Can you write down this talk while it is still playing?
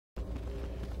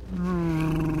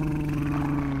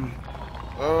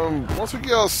Once we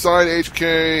get outside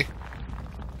HK...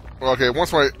 Well, okay,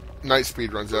 once my night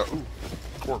speed runs out... Ooh,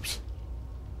 corpse.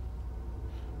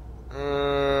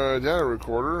 Data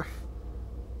recorder.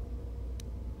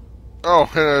 Oh,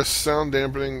 and a sound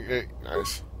dampening...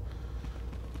 nice.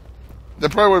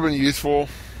 That probably would have been useful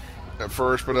at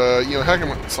first, but, you know, hacking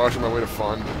and slashing my way to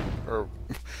fun. Or...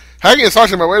 hacking and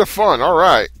slashing my way to fun,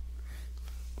 alright.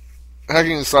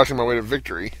 Hacking and slashing my way to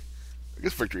victory. I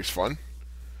guess victory's fun.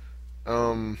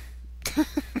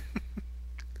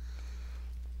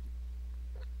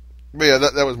 But yeah,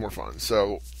 that was more fun.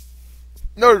 So,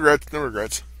 no regrets, no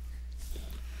regrets.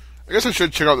 I guess I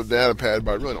should check out the data pad,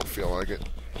 but I really don't feel like it.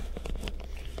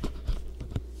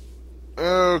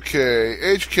 Okay,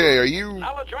 HK, are you...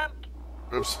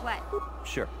 Oops. What?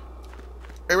 Sure.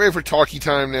 Are you ready for talkie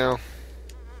time now?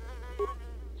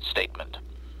 Statement.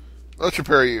 Let's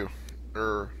prepare you.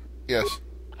 Yes.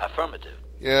 Affirmative.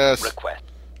 Yes. Request.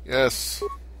 Yes.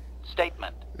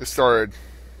 Statement. It started.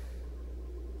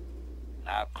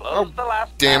 Now close the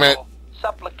last damn panel.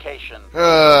 Supplication. Fine,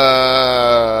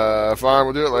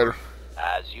 we'll do it later.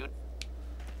 As you...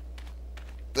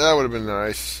 That would have been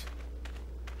nice.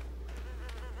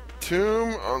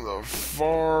 Tomb on the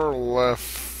far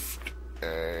left.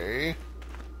 A.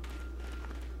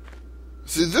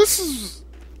 See, this is...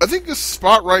 I think this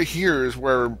spot right here is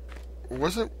where...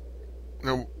 Was it?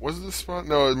 No, was it this spot?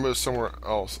 No, it was somewhere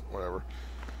else. Whatever.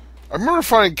 I remember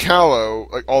finding Callow,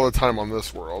 like, all the time on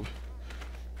this world.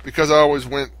 Because I always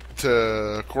went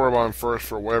to Korriban first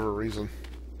for whatever reason.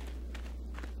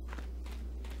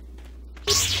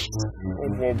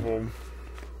 Boom, boom, boom.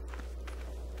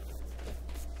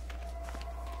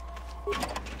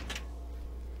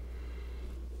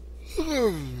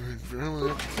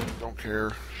 Don't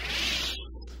care.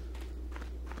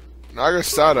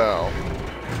 Nagasado.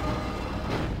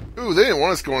 Ooh, they didn't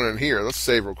want us going in here. Let's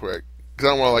save real quick. Because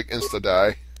I don't want to, like,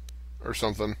 insta-die. Or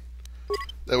something.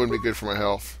 That wouldn't be good for my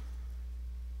health.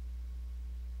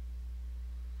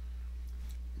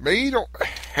 Maybe you don't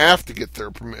have to get their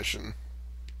permission.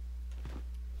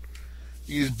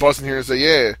 You just bust in here and say,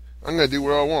 yeah, I'm going to do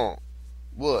what I want.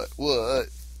 What? What?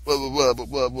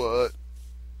 What?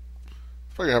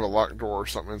 Probably gonna have a locked door or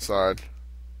something inside.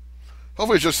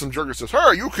 Hopefully it's just some jerk that says,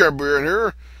 hey, you can't be in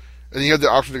here. And you have the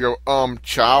option to go,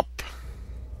 chop.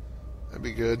 That'd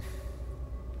be good.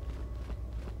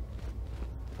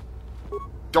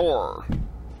 Door.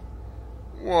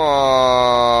 What?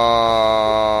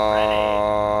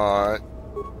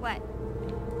 What?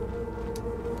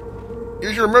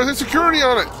 Use your emergency security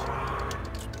on it.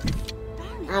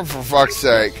 Oh, for fuck's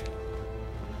sake.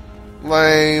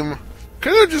 Lame.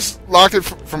 Could have just locked it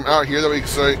from out here that we could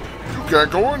say, you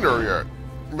can't go in there yet.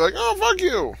 And be like, oh, fuck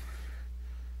you.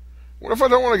 What if I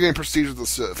don't want to gain prestige with the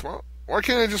Sith? Well, why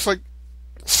can't I just, like,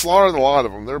 slaughter the lot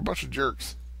of them? They're a bunch of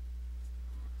jerks.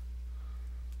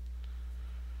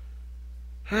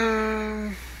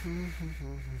 I'm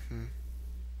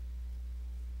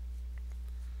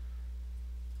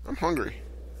hungry.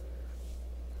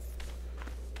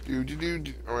 Oh, I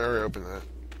already opened that.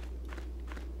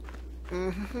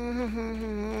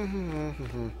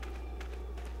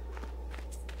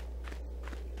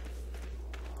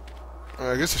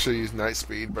 I guess I should use night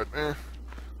speed, but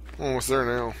almost there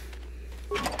now.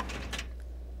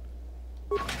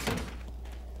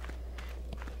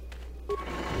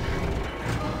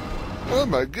 Oh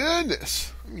my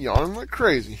goodness, I'm yawning like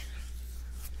crazy.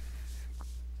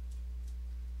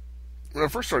 When I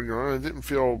first started yawning, I didn't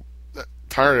feel that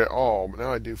tired at all, but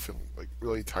now I do feel like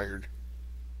really tired.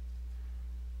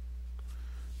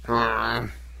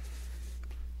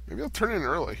 Maybe I'll turn in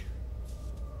early.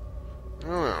 I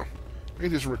don't know. I can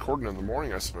do some recording in the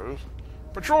morning, I suppose.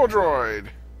 Patrol droid!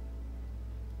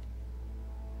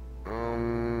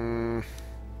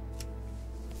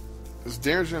 Is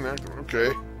damage inactive?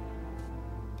 Okay.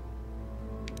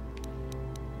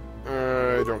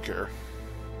 I don't care.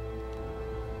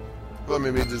 Well,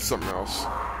 maybe I did something else.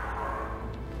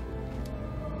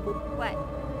 What?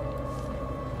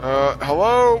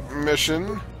 Hello,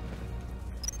 mission.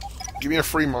 Give me a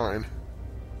free mine.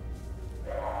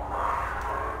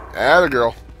 Atta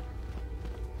girl.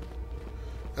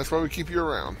 That's why we keep you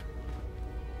around.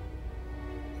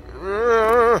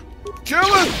 Kill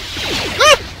it!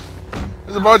 Ah!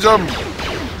 There's a bunch of them.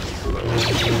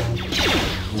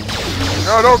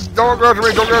 No, don't go after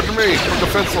me. Don't go after me. I'm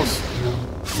defenseless.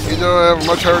 You know I have a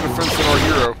much higher defense than our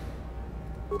hero.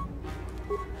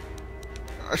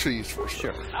 I should use force.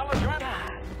 Sure.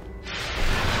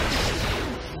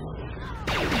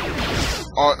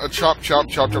 Chop.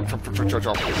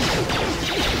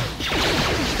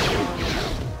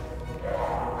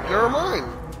 Never mind.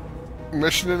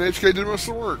 Mission and HK did most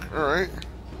of the work. Alright.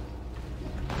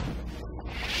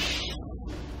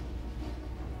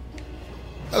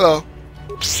 Hello.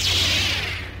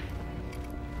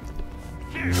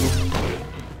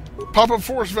 Pop-up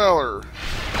Force Valor.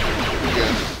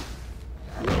 Again.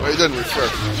 Well, it doesn't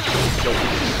restart.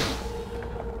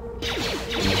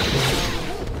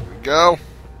 There we go.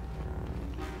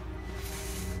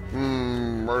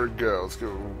 Where to go? Let's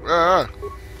go. Ah!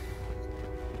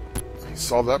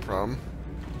 Solve that problem.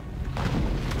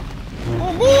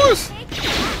 Oh, boys!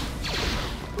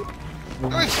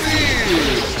 Nice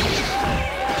speed!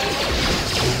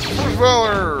 Force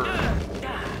Valor!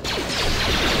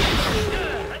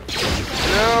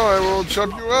 Now I will chop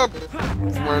you up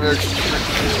for my next trick.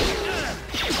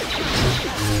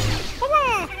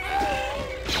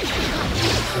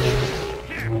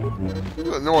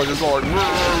 No, I just all like.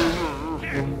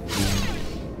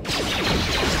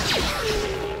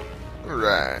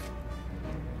 Alright.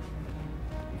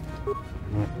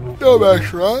 No back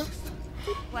thrust.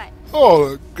 What?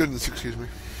 Oh, goodness, excuse me.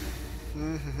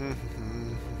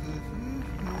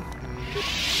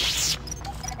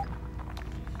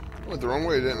 Went the wrong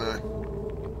way, didn't I?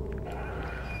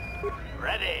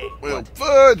 Ready. Well,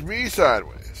 fudge me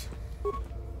sideways.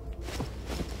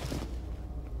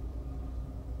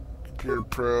 Computer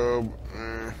probe.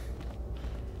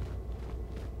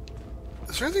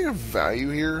 Is there anything of value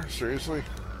here? Seriously?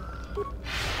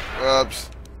 Oops.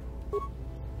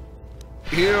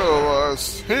 Heal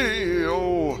us.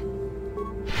 Heal.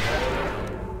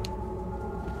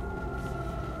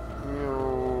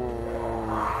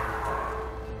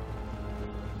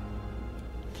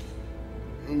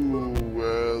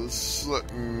 Let's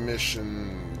let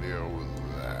mission deal with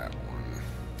that one.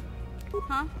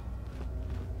 Huh?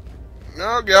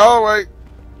 No, get all the way.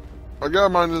 I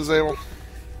got mine disabled.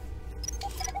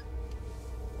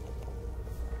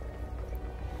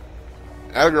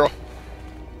 Atta girl.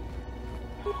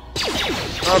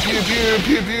 Oh, pew, pew,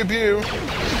 pew, pew, pew.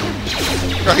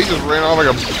 God, he just ran off like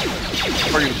a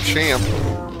fucking champ.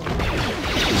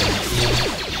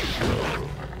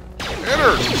 Hit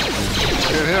her!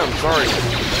 Hit him, sorry.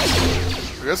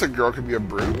 I guess a girl could be a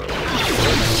brute.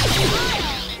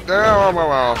 Oh,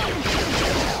 wow.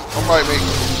 Don't bite me.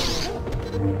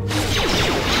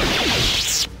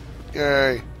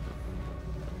 Yay.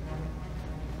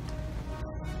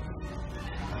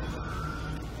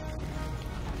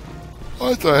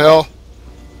 What the hell?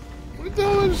 What the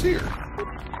hell is here?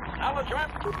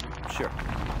 Acknowledgement. Sure.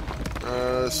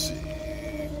 Let's see.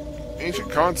 Ancient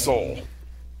console.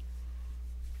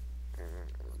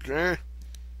 Okay.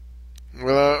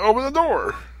 We'll open the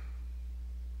door.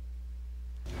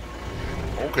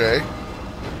 Okay.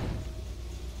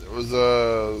 It was,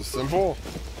 simple.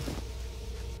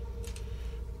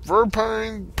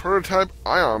 Verpine prototype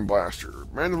ion blaster.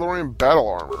 Mandalorian battle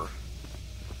armor.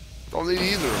 Don't need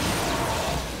either of them.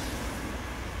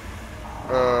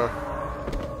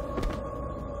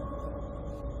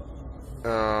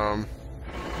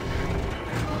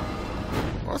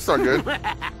 Well, that's not good.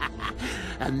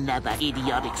 Another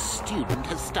idiotic student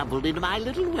has stumbled into my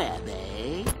little web,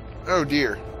 eh? Oh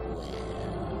dear.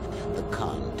 Well, the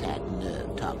contact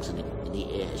nerve toxin in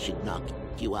the air should knock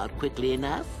you out quickly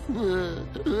enough. You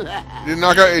didn't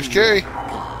knock out HK.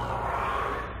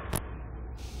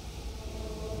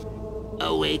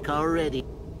 Awake already,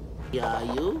 are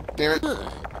you? Damn it. Good.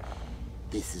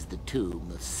 This is the tomb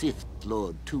of Sith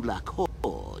Lord Tulak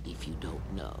Horde, if you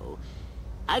don't know.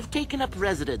 I've taken up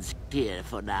residence here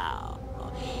for now.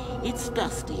 It's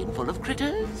dusty and full of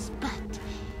critters, but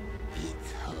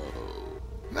it's home.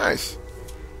 Nice.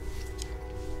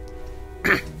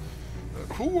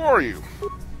 Who are you?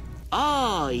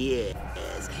 Oh,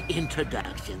 yes.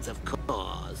 Introductions, of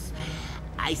course.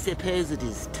 I suppose it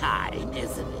is time,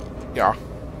 isn't it? Yeah.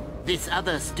 This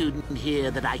other student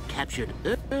here that I captured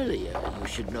earlier, you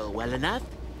should know well enough.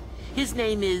 His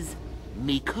name is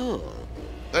Mikol.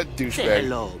 That Say douchebag.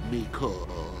 hello, Mikol.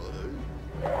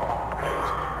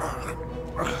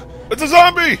 It's a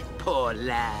zombie! Poor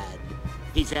lad.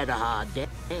 He's had a hard day.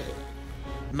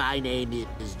 My name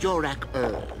is Jorak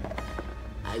Ern.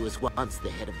 I was once the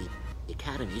head of the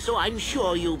academy, so I'm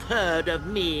sure you've heard of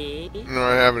me. No,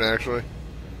 I haven't actually.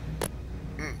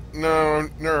 No,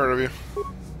 never heard of you.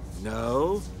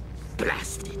 No?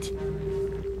 Blast it.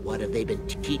 What have they been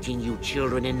teaching you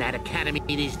children in that academy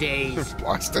these days?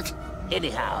 Blast it.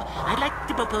 Anyhow, I'd like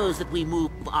to propose that we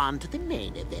move on to the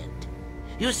main event.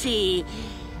 You see,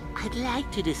 I'd like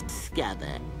to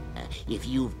discover if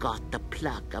you've got the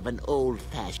pluck of an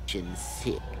old-fashioned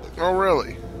Sith. Oh,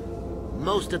 really?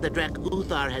 Most of the Drek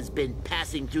Uthar has been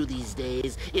passing through these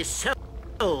days is so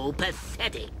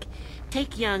pathetic.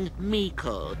 Take young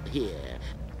Miko here.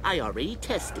 I already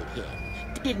tested him.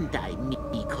 Didn't I,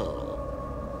 Miko?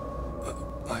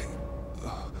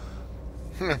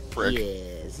 Prick.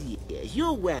 Yes,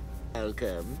 you're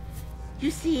welcome.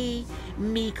 You see,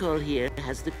 Miko here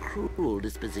has the cruel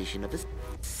disposition of a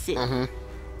Sith,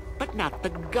 but not the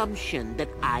gumption that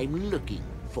I'm looking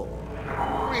for.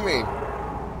 What do you mean?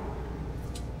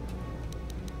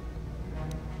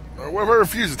 What if I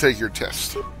refuse to take your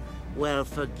test? Well,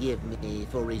 forgive me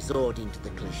for resorting to the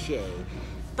cliché,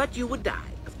 but you would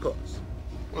die, of course.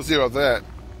 We'll see about that.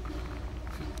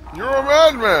 You're a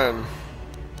madman!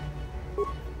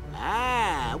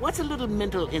 Ah, what's a little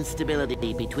mental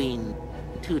instability between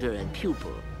tutor and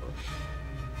pupil?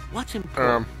 What's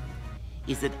important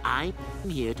is that I'm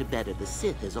here to better the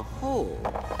Sith as a whole.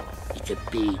 It's a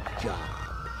big job.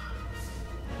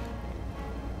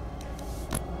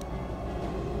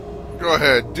 Go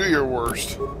ahead, do your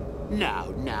worst.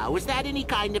 Now, is that any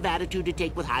kind of attitude to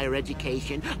take with higher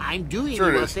education? I'm doing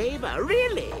Sure you it a is. favor,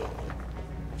 really.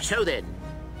 So then,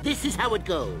 this is how it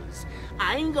goes.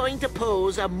 I'm going to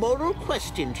pose a moral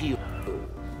question to you.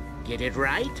 Get it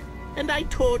right, and I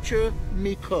torture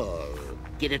Miko.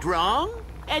 Get it wrong,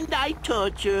 and I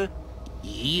torture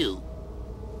you.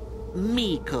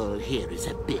 Miko here is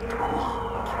a bit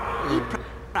weak. He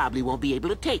probably won't be able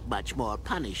to take much more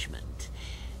punishment.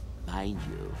 Mind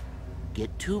you,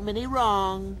 get too many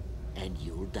wrong, and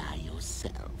you'll die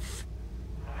yourself.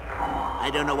 I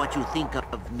don't know what you think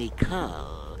of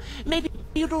Miko. Maybe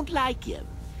you don't like him.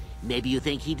 Maybe you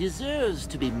think he deserves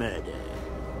to be murdered.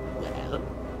 Well,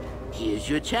 here's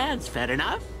your chance, fair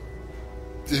enough?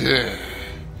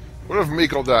 What if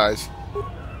Miko dies?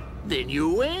 Then you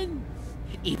win.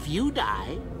 If you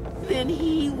die, then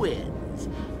he wins.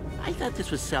 I thought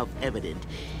this was self-evident.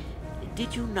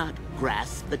 Did you not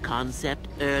grasp the concept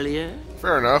earlier?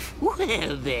 Fair enough.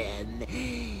 Well then,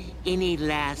 any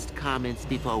last comments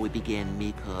before we begin,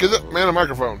 Miko? Give that man a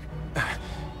microphone.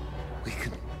 We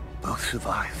can both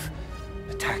survive.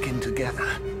 Attack him together.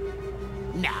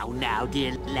 Now,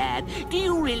 dear lad, do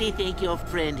you really think your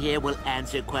friend here will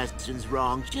answer questions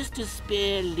wrong just to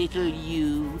spare little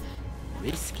you,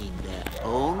 risking their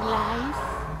own life?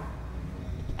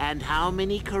 And how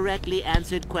many correctly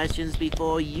answered questions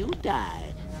before you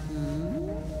die?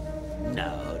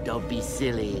 No, don't be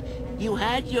silly. You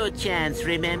had your chance,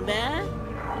 remember?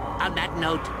 On that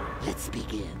note, let's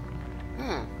begin.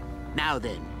 Now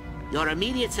then, your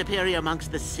immediate superior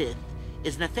amongst the Sith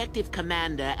is an effective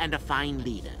commander and a fine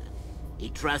leader. He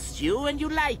trusts you and you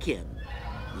like him.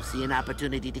 You see an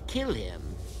opportunity to kill him.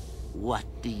 What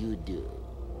do you do?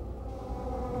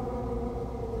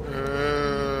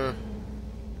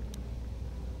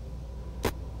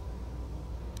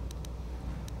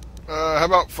 How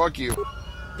about fuck you?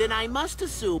 Then I must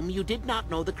assume you did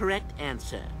not know the correct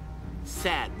answer.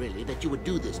 Sad, really, that you would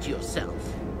do this to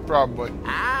yourself. Probably.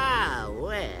 Ah,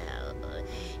 well,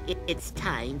 it's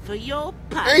time for your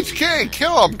punch. HK,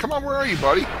 kill him! Come on, where are you,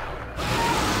 buddy?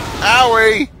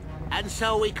 Owie! And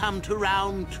so we come to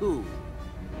round 2.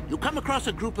 You come across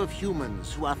a group of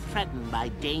humans who are threatened by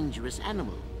dangerous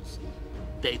animals.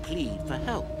 They plead for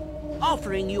help,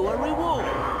 offering you a reward.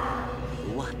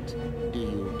 What do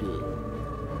you do?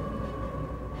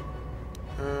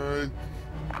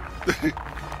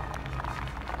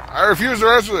 I refuse to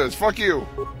answer this. Fuck you.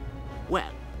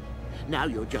 Well, now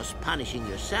you're just punishing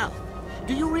yourself.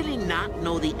 Do you really not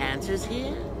know the answers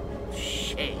here?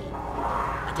 Shame.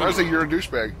 I say you're a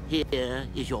douchebag. Here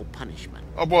is your punishment.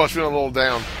 Oh boy, I was feeling a little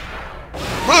down.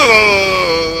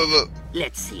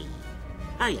 Let's see.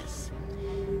 Ah, yes.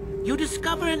 You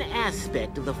discover an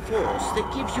aspect of the Force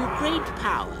that gives you great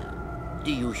power.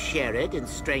 Do you share it and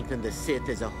strengthen the Sith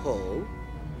as a whole?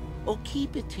 Or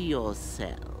keep it to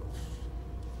yourself?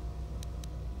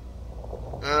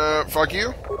 Fuck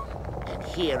you? And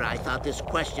here I thought this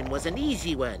question was an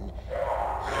easy one.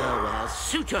 Oh, well,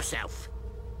 suit yourself.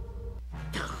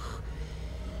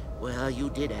 Well, you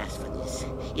did ask for this.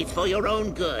 It's for your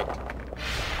own good.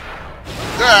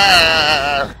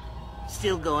 Ah!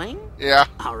 Still going? Yeah.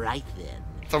 All right, then.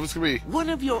 Tough as can be. One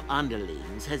of your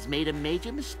underlings has made a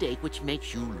major mistake which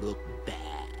makes you look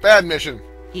bad. Bad mission.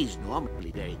 He's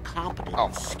normally very competent Oh.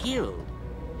 and skilled.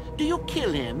 Do you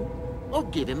kill him or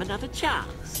give him another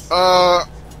chance?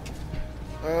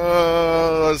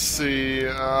 Let's see.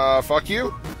 Fuck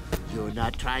you? You're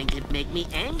not trying to make me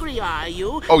angry, are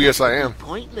you? Oh, yes, I am.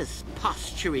 Pointless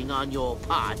posturing on your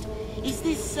part. Is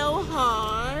this so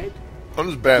hard? I'm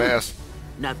just badass.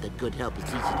 Not that good help is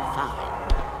easy to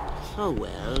find. Oh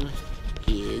well,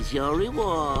 here's your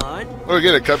reward. Oh,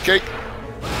 get a cupcake?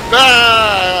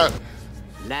 Ah!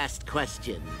 Last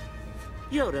question.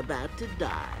 You're about to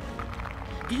die.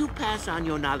 Do you pass on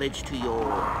your knowledge to your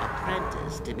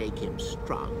apprentice to make him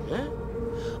stronger?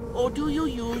 Or do you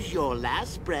use your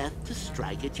last breath to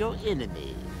strike at your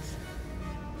enemies?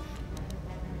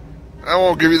 I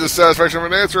won't give you the satisfaction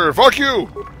of an answer. Fuck you!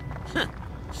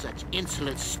 Such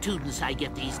insolent students I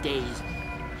get these days.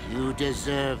 You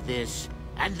deserve this,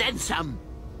 and then some.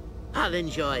 I'll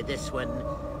enjoy this one.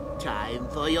 Time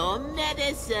for your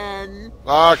medicine.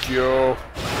 Fuck you.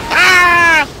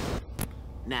 Ah!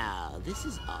 Now, this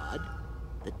is odd.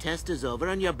 The test is over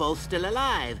and you're both still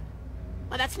alive.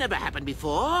 Well, that's never happened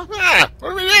before. Ah, what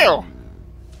do we do?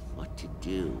 What to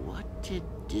do? What to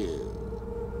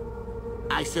do?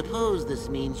 I suppose this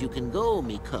means you can go,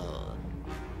 Miko.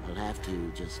 We'll have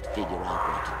to just figure out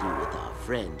what to do with our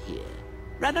friend here.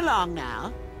 Run along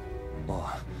now. Or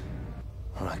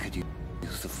I could use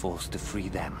the Force to free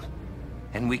them.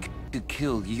 And we could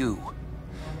kill you.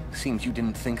 Seems you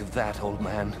didn't think of that, old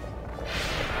man.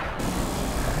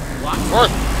 What?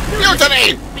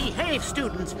 Mutiny! Behave,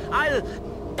 students.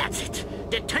 That's it.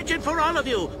 Detention for all of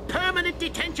you. Permanent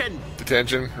detention.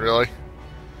 Detention? Really?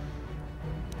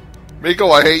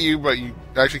 Miko, I hate you, but you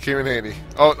actually came in handy.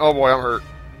 Oh boy, I'm hurt.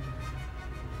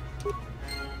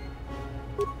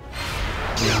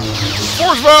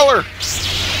 Force Valor!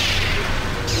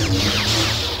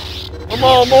 Come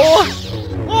on, boy!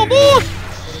 Come on, boy!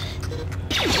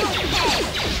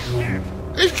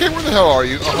 HK, where the hell are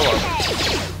you? Oh, hello.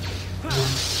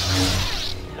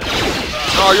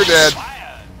 Oh, you're dead.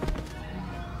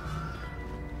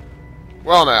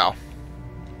 Well, now.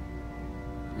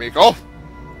 Miko?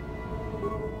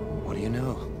 What do you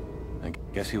know? I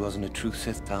guess he wasn't a true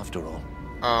Sith after all.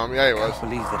 Yeah, he I was. can't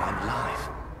believe that I'm alive.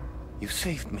 You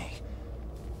saved me.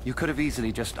 You could have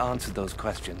easily just answered those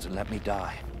questions and let me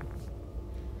die.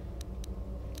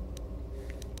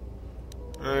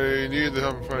 I need the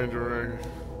help of finding direction.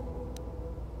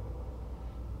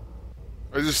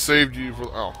 I just saved you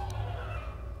for. Oh.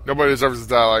 Nobody deserves to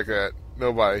die like that.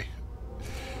 Nobody.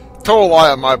 Total lie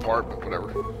on my part, but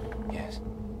whatever. Yes.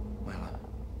 Well,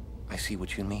 I see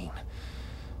what you mean.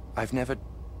 I've never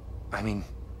been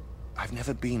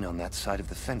on that side of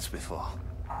the fence before.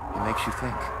 It makes you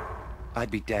think. I'd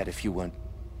be dead if you weren't...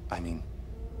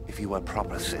 if you were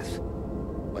proper Sith.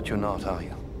 But you're not, are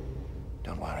you?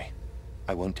 Don't worry.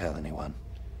 I won't tell anyone.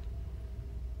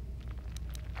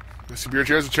 This would be your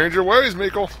chance to change your ways,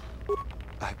 Miko.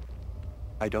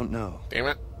 I don't know. Damn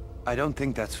it. I don't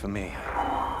think that's for me.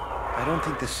 I don't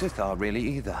think the Sith are really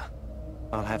either.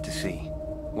 I'll have to see.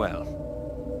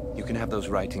 Well, you can have those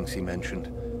writings he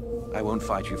mentioned. I won't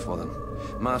fight you for them.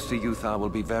 Master Yuthar will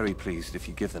be very pleased if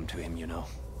you give them to him, you know.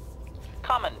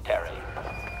 Commentary.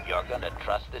 You're gonna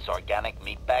trust this organic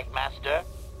meatbag master?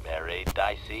 Very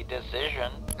dicey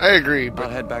decision. I agree, but...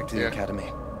 I'll head back to the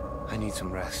academy. I need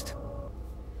some rest.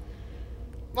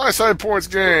 Nice side points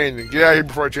gained. Get out of here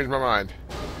before I change my mind.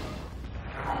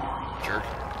 Jerk.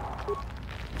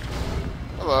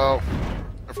 Hello.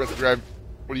 I forgot to grab...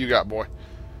 What do you got, boy?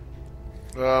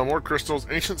 More crystals.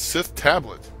 Ancient Sith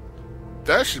tablet.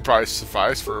 That should probably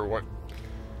suffice for what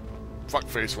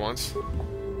fuckface wants.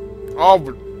 Oh,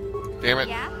 damn it.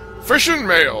 Yeah? Fission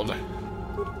mailed.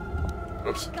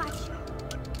 Oops. Gotcha.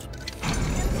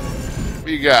 What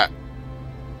you got?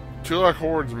 Tulak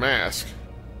Horde's mask.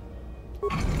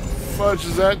 Fudge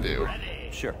does that do?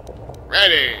 Sure.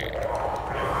 Ready!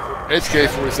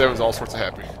 HK-47 is all sorts of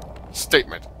happy.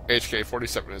 Statement.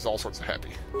 HK-47 is all sorts of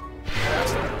happy.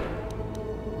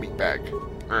 Meatbag.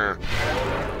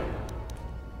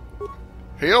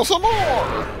 Heal some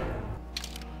more!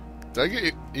 Did I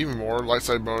get even more light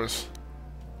side bonus?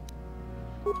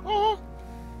 Oh.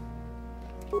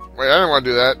 Wait, I didn't want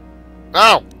to do that.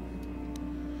 No!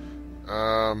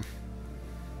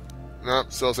 No,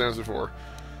 still same as before.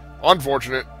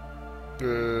 Unfortunate.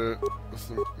 What's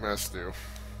the mess do?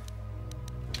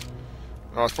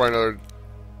 Oh, it's probably another...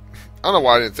 I don't know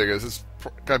why I didn't think of this. It's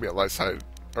gotta be a light side,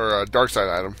 or a dark side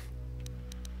item.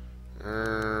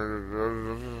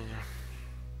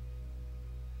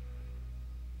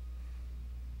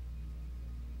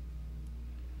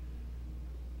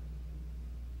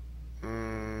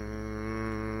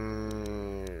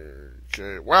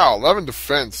 Okay, wow, 11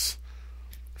 defense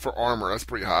for armor. That's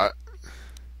pretty hot.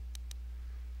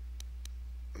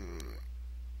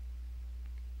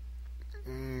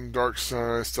 Dark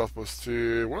side, stealth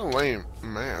 +2. What a lame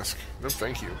mask. No,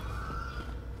 thank you.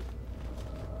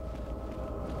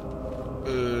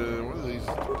 What are these?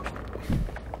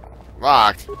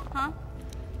 Locked. Huh?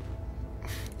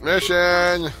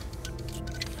 Mission.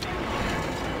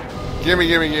 Gimme,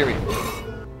 gimme, gimme.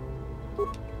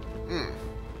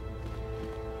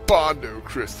 Bondo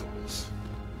crystals.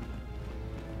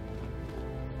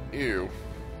 Ew.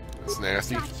 That's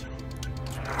nasty.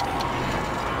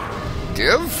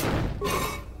 Give?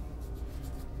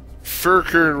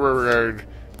 Furkard.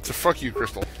 It's a fuck you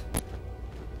crystal.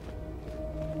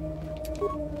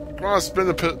 Come on, spin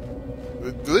the pit.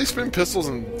 Do they spin pistols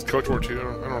in KOTOR 2? I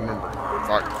don't remember.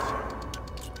 Fuck.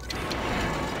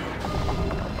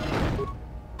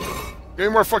 Give me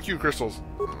more fuck you crystals.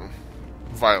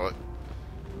 Violet.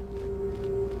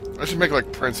 I should make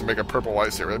like Prince and make a purple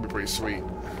lightsaber. That'd be pretty sweet.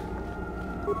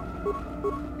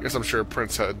 I guess I'm sure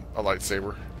Prince had a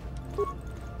lightsaber.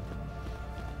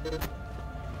 Did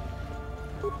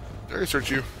I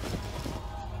research you?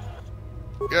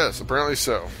 Yes, apparently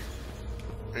so.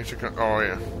 Ancient oh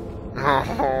yeah.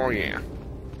 Oh yeah.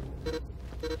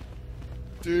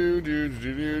 Do do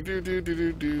do do do do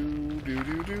do do do do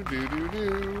do do do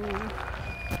do.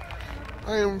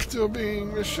 I am still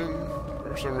being missioned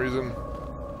for some reason.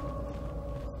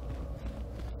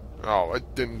 Oh,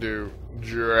 it didn't do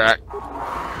jack.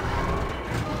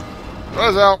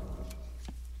 Buzz out.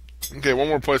 Okay, one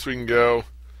more place we can go.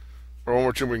 Or one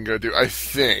more tomb we can go to, I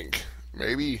think.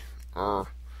 Maybe.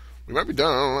 We might be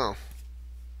done, I don't know.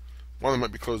 One of them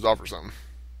might be closed off or something.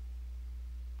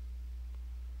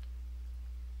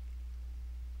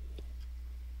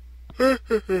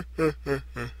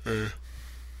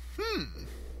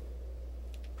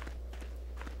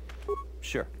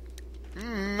 Sure.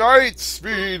 Night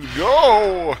speed,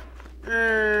 go!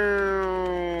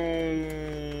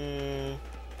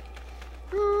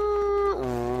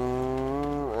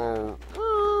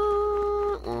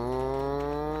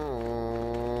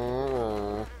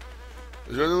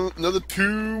 Is there another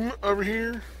tomb over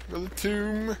here? Another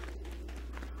tomb?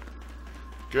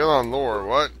 Get on lore,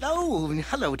 what? Oh,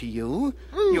 hello to you.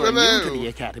 Ooh, You're hello. new to the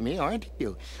Academy, aren't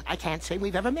you? I can't say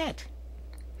we've ever met.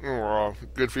 Oh,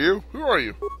 good for you. Who are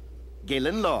you?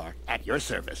 Galen Lore, at your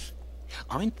service.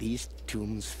 Aren't these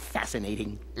tombs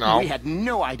fascinating? No. We had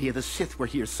no idea the Sith were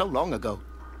here so long ago.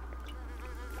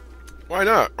 Why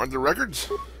not? Aren't there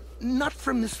records? Not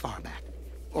from this far back.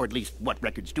 Or at least what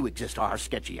records do exist are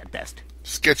sketchy at best.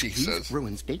 Sketchy, he These says.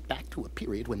 ruins date back to a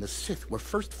period when the Sith were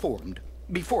first formed,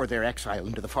 before their exile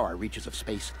into the far reaches of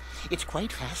space. It's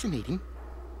quite fascinating.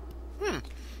 Well,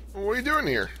 what are you doing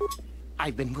here?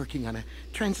 I've been working on a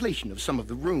translation of some of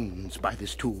the runes by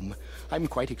this tomb. I'm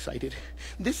quite excited.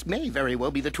 This may very well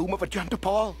be the tomb of Ajanta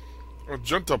Paul.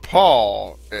 Ajanta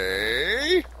Paul,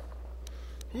 eh?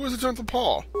 Who is Ajanta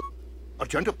Paul?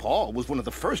 Ajanta Paul was one of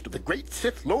the first of the great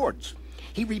Sith Lords.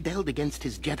 He rebelled against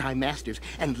his Jedi masters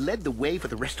and led the way for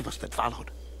the rest of us that followed.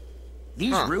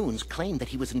 These runes claim that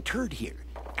he was interred here,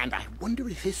 and I wonder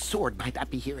if his sword might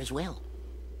not be here as well.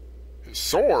 His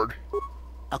sword?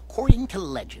 According to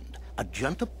legend,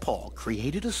 Ajanta Paul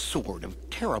created a sword of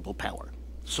terrible power.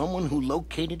 Someone who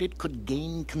located it could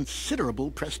gain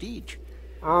considerable prestige.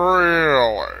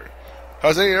 Really?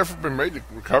 Has any effort been made to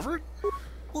recover it?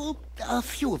 Well, a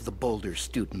few of the Boulder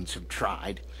students have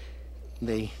tried.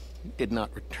 They did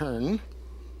not return.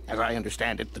 As I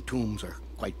understand it, the tombs are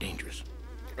quite dangerous.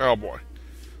 Oh boy.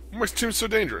 What makes tombs so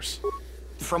dangerous?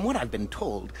 From what I've been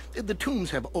told, the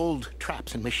tombs have old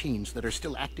traps and machines that are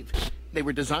still active. They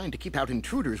were designed to keep out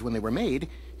intruders when they were made,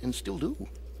 and still do.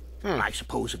 I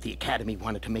suppose if the Academy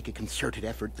wanted to make a concerted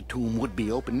effort, the tomb would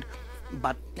be opened.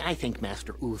 But I think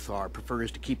Master Uthar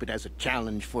prefers to keep it as a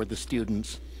challenge for the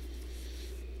students.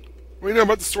 What do you know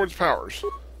about the sword's powers?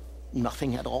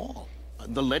 Nothing at all.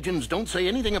 The legends don't say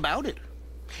anything about it.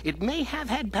 It may have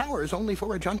had powers only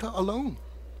for Ajanta alone.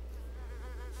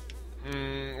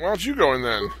 Why don't you go in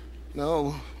then?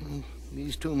 No,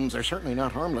 these tombs are certainly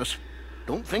not harmless.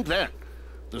 Don't think that.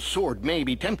 The sword may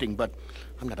be tempting, but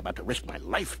I'm not about to risk my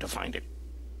life to find it.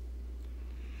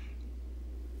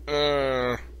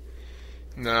 No,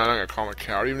 I'm not gonna call him a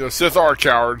coward, even though Sith are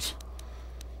cowards.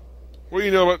 What do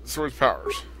you know about the sword's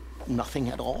powers? Nothing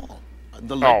at all.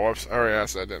 Whoops. I already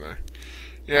asked that, didn't I?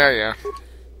 Yeah.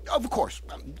 Of course.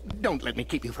 Don't let me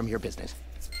keep you from your business.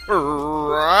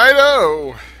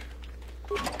 Righto!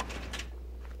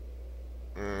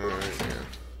 Alright, yeah.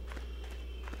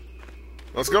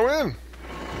 Let's go in!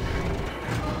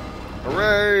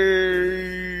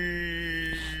 Hooray!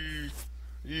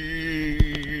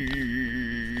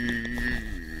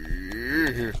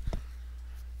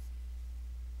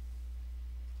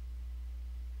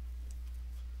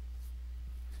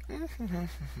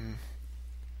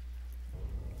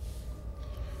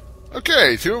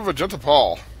 Okay, Tomb of Ajanta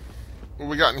Paul. What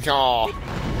we got in here?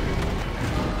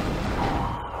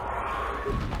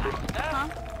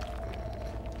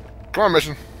 Come on,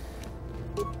 mission.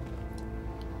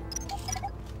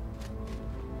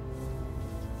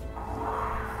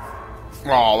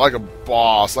 Oh, like a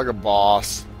boss, like a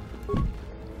boss.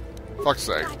 Fuck's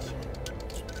sake.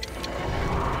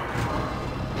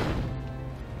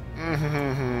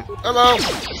 Hello!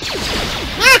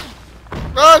 Ah!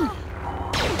 Run!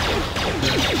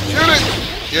 Shoot it!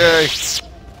 Yay.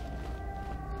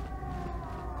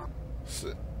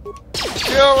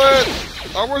 Kill it!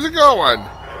 Oh, where's it going?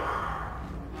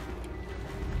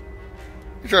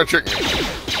 You're trying to trick me.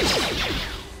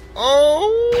 Oh!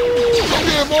 Come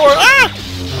get it, boy! Ah!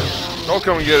 Don't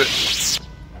come and get it.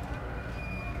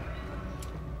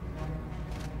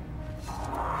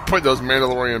 Put those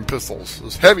Mandalorian pistols.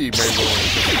 Those heavy Mandalorian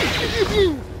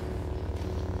pistols.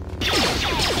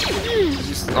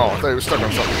 Oh, I thought he was stuck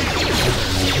on something.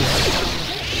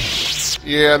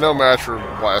 Yeah, no match for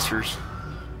blasters.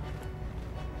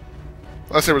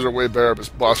 Lightsabers are way better,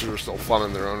 but blasters are still fun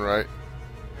in their own right.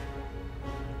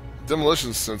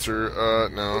 Demolition sensor,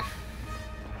 no.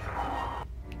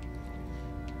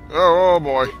 Oh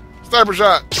boy. Sniper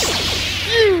shot!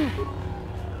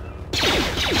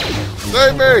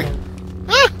 Save me!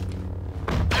 Ah!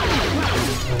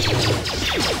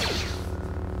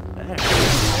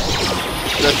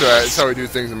 That's right, that's how we do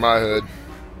things in my hood.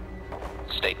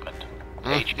 Statement.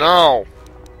 No!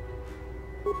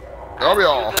 That'll be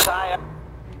all.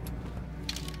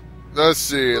 Let's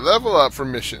see, level up for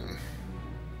mission.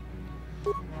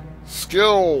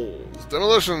 Skills,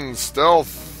 demolition,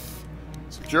 stealth,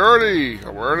 security,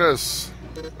 awareness,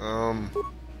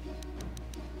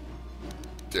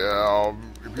 yeah,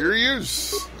 computer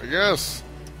use, I guess.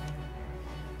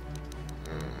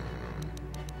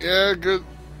 Yeah, good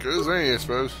as any, I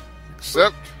suppose.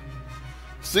 Except,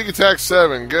 sneak attack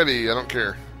 7, goody, I don't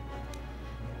care.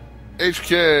 HK,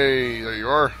 there you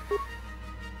are.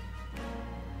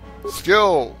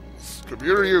 Skills,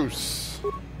 computer use.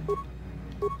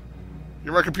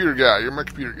 You're my computer guy. You're my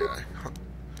computer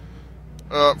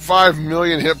guy. 5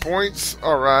 million hit points.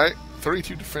 All right.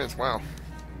 32 defense. Wow.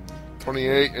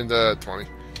 28 and 20.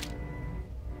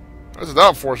 That's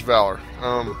without Force Valor.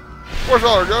 Force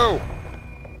Valor, go.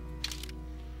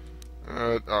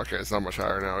 Okay, it's not much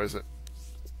higher now, is it?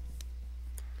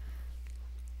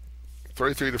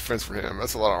 33 defense for him.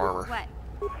 That's a lot of armor. What?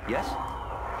 Yes?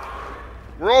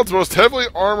 World's most heavily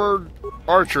armored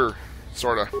archer,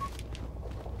 sorta.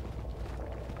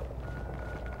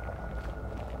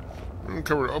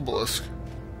 Uncovered obelisk.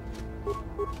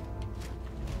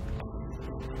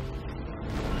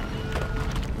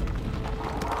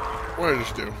 What did I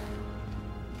just do?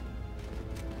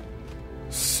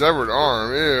 Severed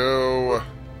arm, ew.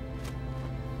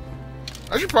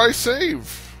 I should probably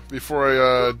save before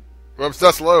I, well,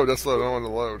 that's load, I don't want to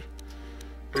load.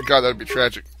 Good God, that'd be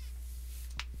tragic.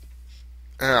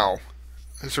 Ow.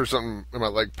 I just heard something in my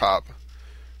leg pop.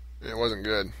 It wasn't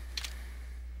good.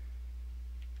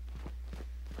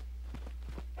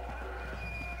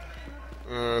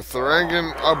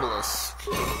 Thurangan obelisk.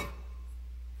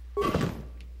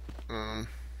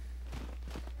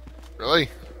 Really?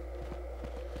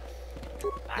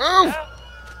 No!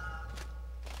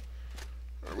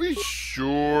 Are we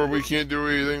sure we can't do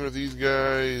anything with these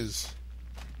guys?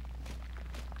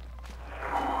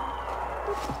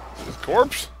 His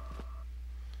corpse?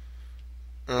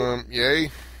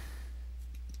 Yay.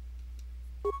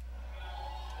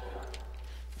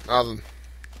 Nothing.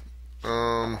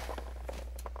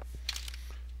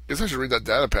 Guess I should read that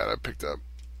data pad I picked up.